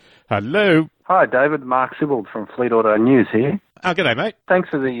Hello. Hi, David. Mark Sibbald from Fleet Auto News here. Oh, g'day, mate. Thanks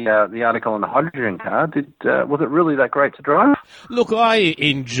for the article on the hydrogen car. Was it really that great to drive? Look, I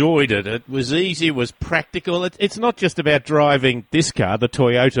enjoyed it. It was easy, it was practical. It's not just about driving this car, the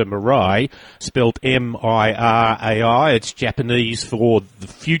Toyota Mirai, spelt M-I-R-A-I. It's Japanese for the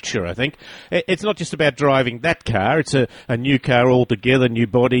future, I think. It's not just about driving that car. It's a new car altogether, new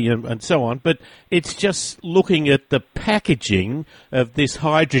body and so on. But it's just looking at the packaging of this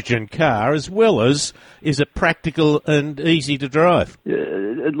hydrogen car as well as is it practical and easy to drive.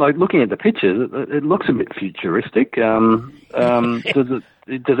 Like looking at the pictures, it looks a bit futuristic. Does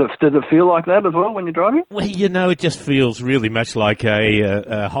it feel like that as well when you're driving? Well, it just feels really much like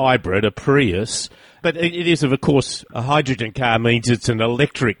a hybrid, a Prius. But it is, of course, a hydrogen car means it's an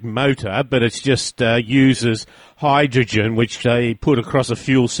electric motor, but it's just uses hydrogen, which they put across a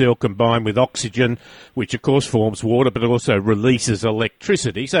fuel cell combined with oxygen, which, of course, forms water, but it also releases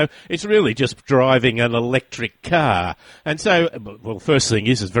electricity. So it's really just driving an electric car. And so, well, first thing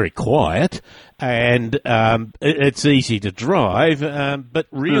is it's very quiet, and it's easy to drive, but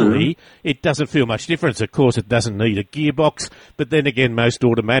really it doesn't feel much difference. Of course, it doesn't need a gearbox, but then again, most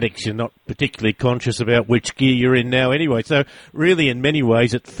automatics, you're not particularly conscious about which gear you're in now anyway. So really, in many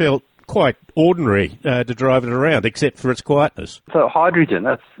ways, it felt quite ordinary to drive it around, except for its quietness. So hydrogen,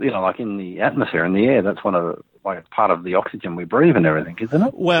 that's, like in the atmosphere, in the air, that's one of the, part of the oxygen we breathe and everything, isn't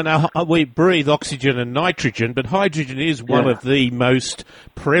it? Well, now, we breathe oxygen and nitrogen, but hydrogen is one of the most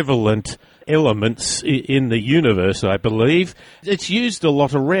prevalent elements in the universe, I believe. It's used a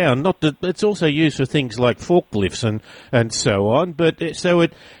lot around. It's also used for things like forklifts and so on. But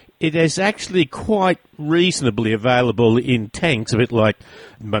it is actually quite reasonably available in tanks, a bit like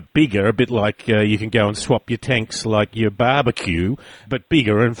you can go and swap your tanks like your barbecue, but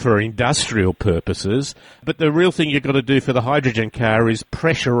bigger and for industrial purposes. But the real thing you've got to do for the hydrogen car is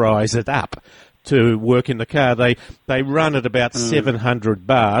pressurize it up to work in the car. They run at about 700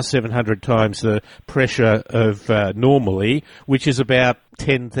 bar, 700 times the pressure of normally, which is about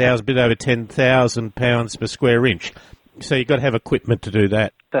a bit over 10,000 pounds per square inch. So you've got to have equipment to do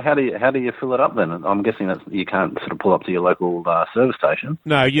that. So how do you fill it up then? I'm guessing that you can't sort of pull up to your local service station.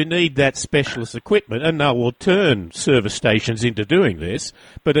 No, you need that specialist equipment, and they will turn service stations into doing this.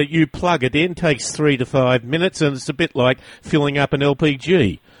 But you plug it in, takes 3 to 5 minutes, and it's a bit like filling up an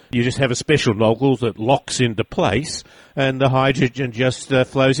LPG. You just have a special nozzle that locks into place, and the hydrogen just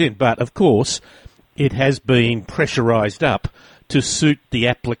flows in. But, of course, it has been pressurised up to suit the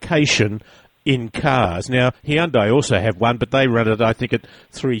application in cars. Now, Hyundai also have one, but they run it, I think, at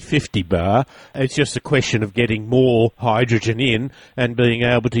 350 bar. It's just a question of getting more hydrogen in and being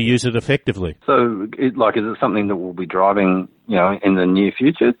able to use it effectively. So, is it something that we'll be driving, in the near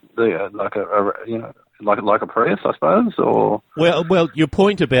future, like a Prius, I suppose, or? Well, your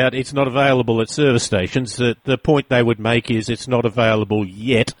point about it's not available at service stations, the point they would make is it's not available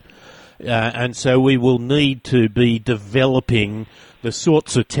yet, and so we will need to be developing the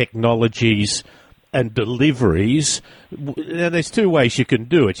sorts of technologies and deliveries. Now, there's two ways you can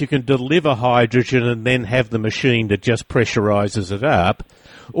do it. You can deliver hydrogen and then have the machine that just pressurizes it up,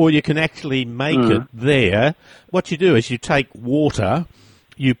 or you can actually make it there. What you do is you take water,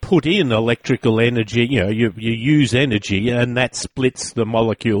 you put in electrical energy, you use energy, and that splits the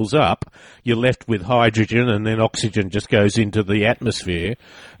molecules up. You're left with hydrogen, and then oxygen just goes into the atmosphere.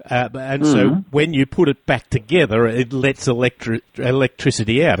 So when you put it back together, it lets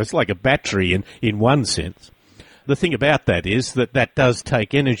electricity out. It's like a battery in one sense. The thing about that is that does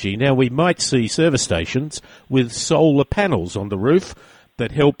take energy. Now, we might see service stations with solar panels on the roof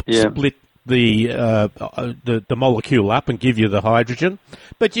that help split the molecule up and give you the hydrogen,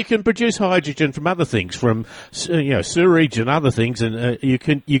 but you can produce hydrogen from other things, from sewage and other things, and you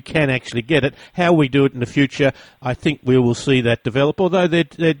can actually get it. How we do it in the future, I think we will see that develop. Although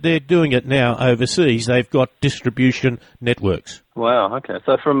they're doing it now overseas, they've got distribution networks. Wow. Okay.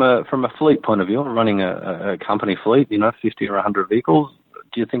 So from a fleet point of view, running a company fleet, 50 or 100 vehicles,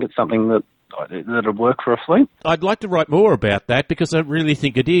 do you think it's something that'll work for a fleet? I'd like to write more about that because I really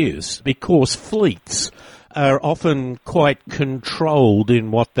think it is, because fleets are often quite controlled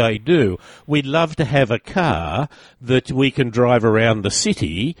in what they do. We'd love to have a car that we can drive around the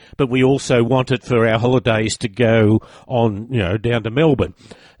city, but we also want it for our holidays to go on, down to Melbourne.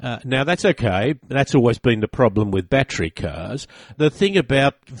 Now, that's okay. That's always been the problem with battery cars. The thing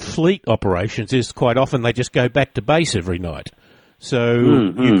about fleet operations is quite often they just go back to base every night. So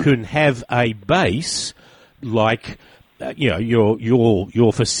you can have a base like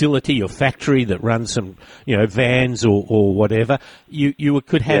your facility, your factory that runs some, vans or whatever, you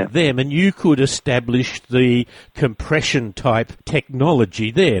could have them, and you could establish the compression type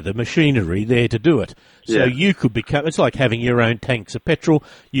technology there, the machinery there to do it. So you could become, it's like having your own tanks of petrol.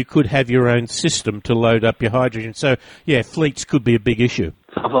 You could have your own system to load up your hydrogen. So, fleets could be a big issue.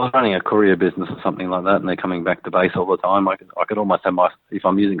 So if I was running a courier business or something like that and they're coming back to base all the time, I could almost have if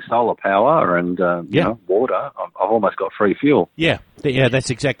I'm using solar power and, water, I've almost got free fuel. Yeah,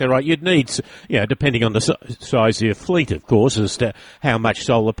 that's exactly right. You'd need, depending on the size of your fleet, of course, as to how much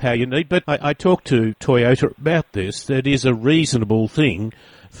solar power you need. But I talked to Toyota about this. That is a reasonable thing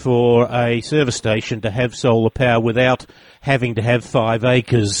for a service station to have solar power without having to have 5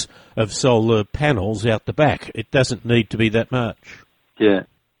 acres of solar panels out the back. It doesn't need to be that much. Yeah.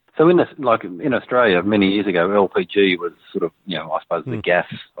 So in Australia many years ago, LPG was sort of, I suppose the gas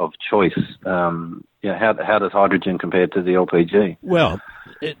of choice. How does hydrogen compare to the LPG? Well,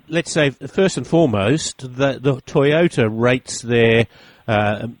 let's say first and foremost, the Toyota rates their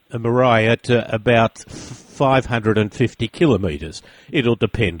Mirai at about 550 kilometres. It'll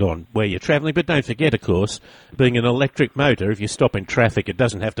depend on where you're travelling, but don't forget, of course, being an electric motor, if you stop in traffic, it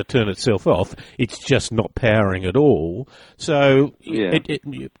doesn't have to turn itself off. It's just not powering at all. So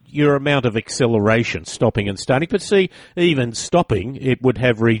your amount of acceleration, stopping and starting, but see, even stopping, it would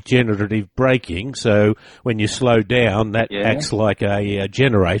have regenerative braking. So when you slow down, that acts like a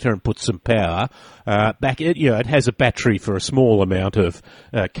generator and puts some power back. It has a battery for a small amount of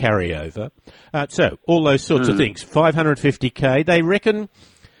carryover. So all those sorts of things. 550k. They reckon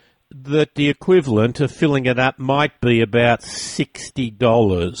that the equivalent of filling it up might be about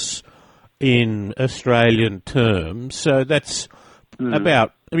 $60 in Australian terms. So that's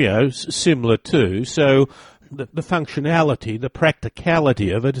about, similar to. So the functionality, the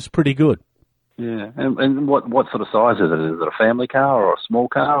practicality of it is pretty good. Yeah. And what sort of size is it? Is it a family car or a small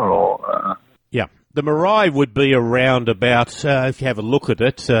car or? Yeah. The Mirai would be around about, if you have a look at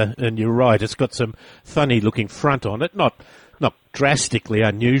it, and you're right, it's got some funny-looking front on it. Not drastically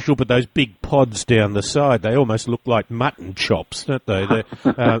unusual, but those big pods down the side, they almost look like mutton chops, don't they? They're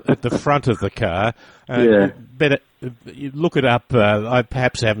at the front of the car. Better look it up. I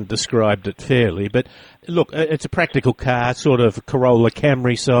perhaps haven't described it fairly, but look, it's a practical car, sort of Corolla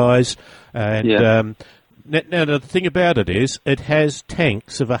Camry size, and Now, the thing about it is, it has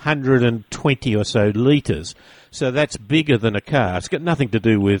tanks of 120 or so litres, so that's bigger than a car. It's got nothing to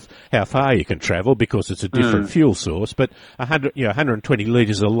do with how far you can travel because it's a different fuel source, but 120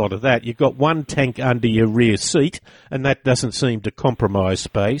 litres is a lot of that. You've got one tank under your rear seat, and that doesn't seem to compromise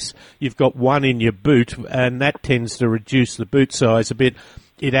space. You've got one in your boot, and that tends to reduce the boot size a bit.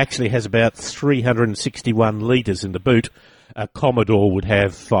 It actually has about 361 litres in the boot. A Commodore would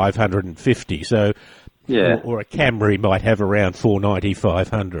have 550, so... Or a Camry might have around 490,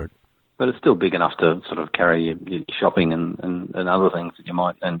 500. But it's still big enough to sort of carry your shopping and other things that you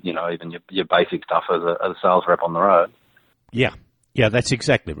might, and, even your basic stuff as a sales rep on the road. Yeah, that's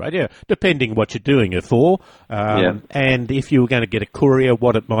exactly right. Yeah, depending what you're doing it for. And if you were going to get a courier,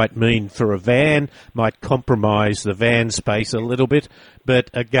 what it might mean for a van might compromise the van space a little bit. But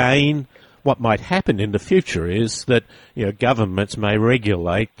again... what might happen in the future is that governments may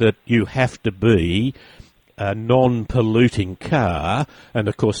regulate that you have to be a non-polluting car, and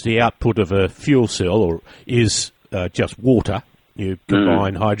of course the output of a fuel cell is just water. You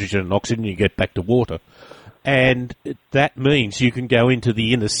combine hydrogen and oxygen, you get back to water. And that means you can go into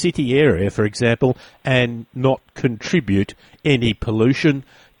the inner city area, for example, and not contribute any pollution.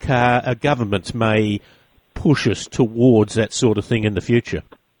 Governments may push us towards that sort of thing in the future.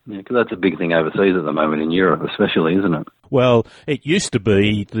 Yeah, because that's a big thing overseas at the moment, in Europe especially, isn't it? Well, it used to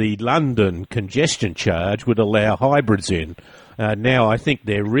be the London congestion charge would allow hybrids in. Now I think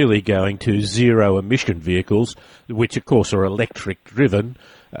they're really going to zero-emission vehicles, which of course are electric-driven,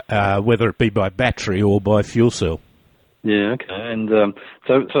 whether it be by battery or by fuel cell. Yeah, okay. And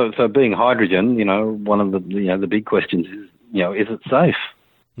so being hydrogen, one of the big questions is, is it safe?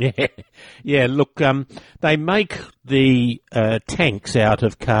 Yeah. Look, they make the tanks out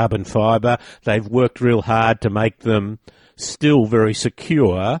of carbon fibre. They've worked real hard to make them still very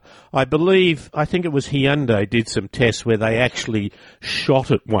secure. I think it was Hyundai did some tests where they actually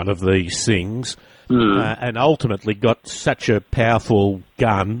shot at one of these things and ultimately got such a powerful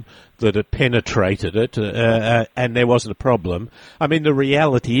gun that it penetrated it, and there wasn't a problem. I mean, the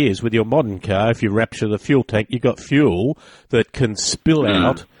reality is, with your modern car, if you rupture the fuel tank, you've got fuel that can spill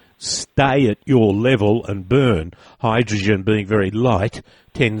out, stay at your level and burn. Hydrogen, being very light,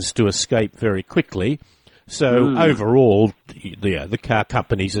 tends to escape very quickly. So overall, the car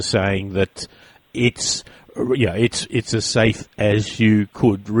companies are saying that it's yeah, it's as safe as you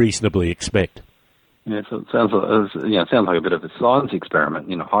could reasonably expect. Yeah, so it sounds like a bit of a science experiment.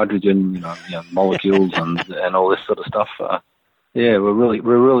 Hydrogen, molecules and all this sort of stuff. Yeah, we're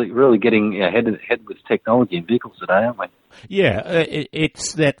really getting ahead with technology in vehicles today, aren't we? Yeah,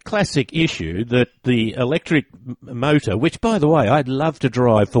 it's that classic issue that the electric motor, which, by the way, I'd love to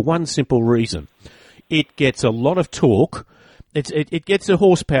drive for one simple reason. It gets a lot of torque. It gets a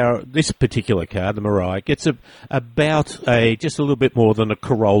horsepower. This particular car, the Mirai, gets about just a little bit more than a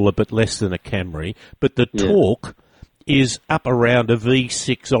Corolla, but less than a Camry. But the torque is up around a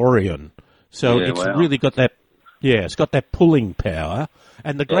V6 Orion, so it's really got that. Yeah, it's got that pulling power.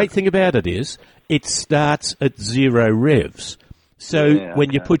 And the great thing about it is it starts at 0 revs. So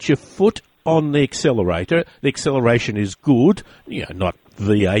when you put your foot on the acceleration is good. Not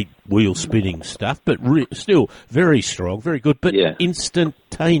V8 wheel spinning stuff, but still very strong, very good, but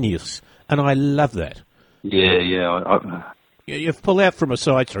instantaneous. And I love that. Yeah. You pull out from a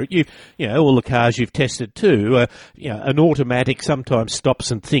side street. All the cars you've tested too. An automatic sometimes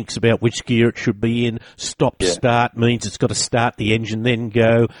stops and thinks about which gear it should be in. Start means it's got to start the engine, then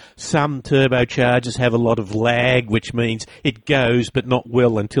go. Some turbochargers have a lot of lag, which means it goes, but not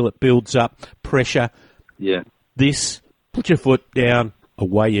well until it builds up pressure. Yeah. This, put your foot down,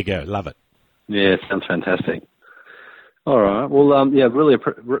 away you go. Love it. Yeah, sounds fantastic. All right. Well,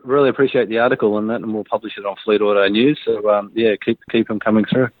 really appreciate the article on that, and we'll publish it on Fleet Auto News. So, keep them coming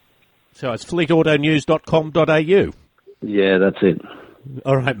through. So it's fleetautonews.com.au. Yeah, that's it.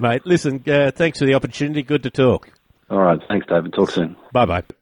 All right, mate. Listen, thanks for the opportunity. Good to talk. All right. Thanks, David. Talk soon. Bye-bye.